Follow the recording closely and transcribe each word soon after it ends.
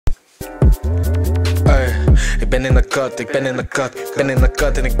Ik ben in de cut, ik ben in de cut, ben in de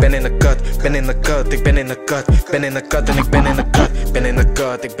cut en ik ben in de cut, ben in de cut, ik ben in de cut, ben in de cut en ik ben in de cut, ben in de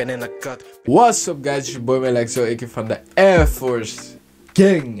cut, ik ben in de cut. What's up guys, it's your boy Manlikezo, aka from the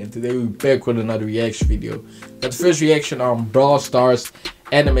AirforceGang, and today we're back with another reaction video. Got the first reaction on Brawl Stars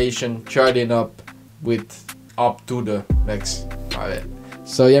animation, charting up to the max. Alright.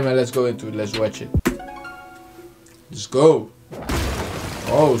 So yeah man, let's go into it, let's watch it. Let's go.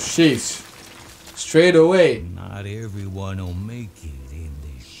 Oh jeez. Straight away. Not everyone will make it in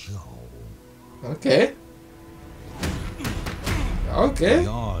this show. Okay. Okay. The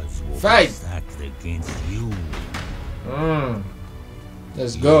odds will Fight. be stacked against you.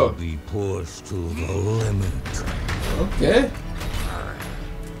 Let's go. You'll be pushed to the limit. Okay.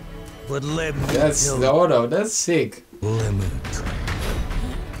 But let me That's tell no, that's sick. limit.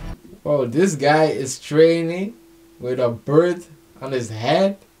 Oh, this guy is training with a bird on his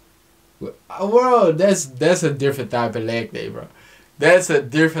head. Bro, that's a different type of leg day, bro. That's a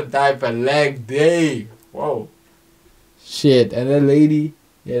different type of leg day. Whoa. Shit, and that lady,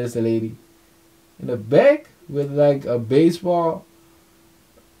 yeah, that's a lady in the back with like a baseball.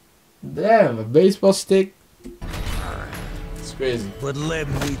 Damn, a baseball stick. It's crazy. But let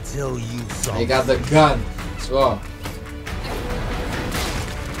me tell you something. They got the gun as well.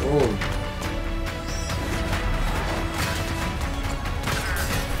 Oh.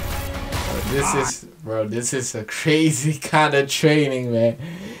 This is a crazy kind of training, man.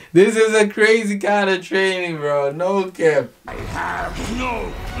 This is a crazy kind of training, bro. No cap. I have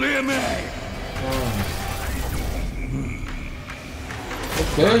no limit.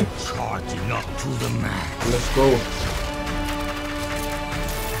 Okay. Charging up to the max. Let's go.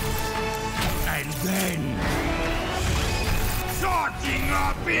 And then charging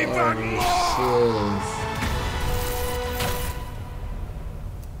up even more. Shit.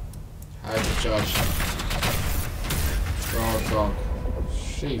 Hypercharge. Talk.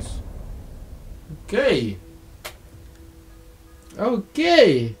 Jeez. Okay.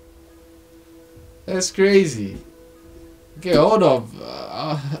 Okay. That's crazy. Okay, hold up.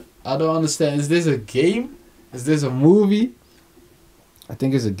 I don't understand. Is this a game? Is this a movie? I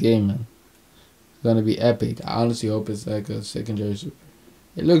think it's a game, man. It's gonna be epic. I honestly hope it's like a secondary super.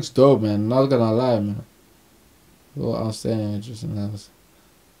 It looks dope, man. Not gonna lie, man. Well, outstanding, interesting else.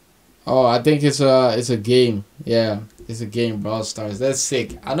 Oh, I think it's a game. Yeah, it's a game, Brawl Stars. That's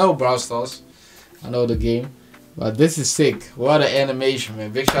sick. I know Brawl Stars. I know the game. But this is sick. What an animation,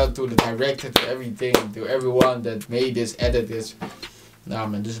 man. Big shout out to the director, to everything, to everyone that made this, edit this. Nah,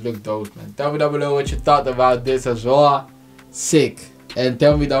 man, this looks dope, man. Tell me down below what you thought about this as well. Sick. And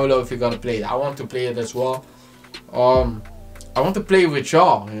tell me down below if you're gonna play it. I want to play it as well. I want to play with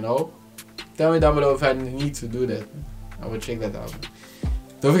y'all, you know. Tell me down below if I need to do that. I will check that out.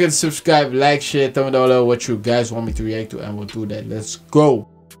 Don't forget to subscribe, like, share. Tell me down below what you guys want me to react to, and we'll do that. Let's go.